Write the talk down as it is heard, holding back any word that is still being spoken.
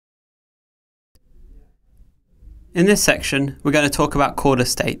In this section, we're going to talk about Corda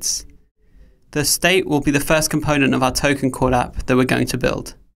states. The state will be the first component of our token CorDapp that we're going to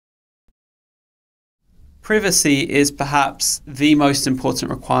build. Privacy is perhaps the most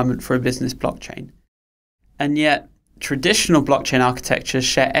important requirement for a business blockchain. And yet, traditional blockchain architectures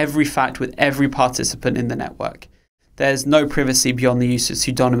share every fact with every participant in the network. There's no privacy beyond the use of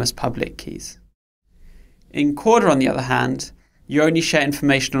pseudonymous public keys. In Corda, on the other hand, you only share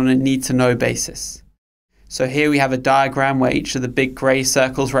information on a need-to-know basis. So here we have a diagram where each of the big grey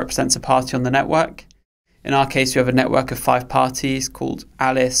circles represents a party on the network. In our case, we have a network of 5 parties called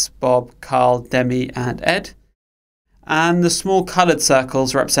Alice, Bob, Carl, Demi, and Ed. And the small coloured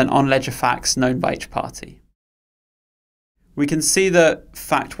circles represent on-ledger facts known by each party. We can see that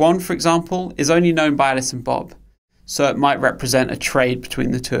fact 1, for example, is only known by Alice and Bob, so it might represent a trade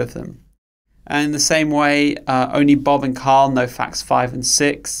between the two of them. And in the same way, only Bob and Carl know facts 5 and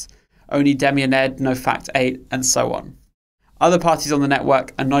 6, only Demi and Ed know fact 8, and so on. Other parties on the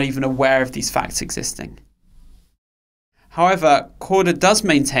network are not even aware of these facts existing. However, Corda does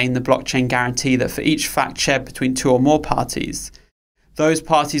maintain the blockchain guarantee that for each fact shared between 2 or more parties, those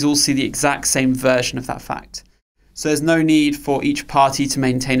parties all see the exact same version of that fact. So there's no need for each party to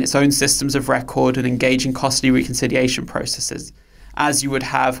maintain its own systems of record and engage in costly reconciliation processes, as you would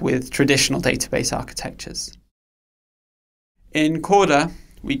have with traditional database architectures. In Corda,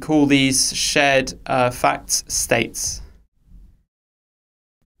 we call these shared facts states.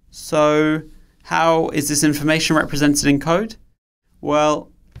 So how is this information represented in code?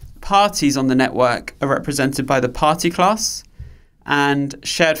 Well, parties on the network are represented by the party class, and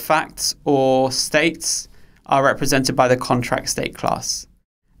shared facts or states are represented by the contract state class.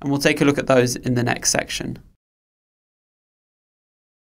 And we'll take a look at those in the next section.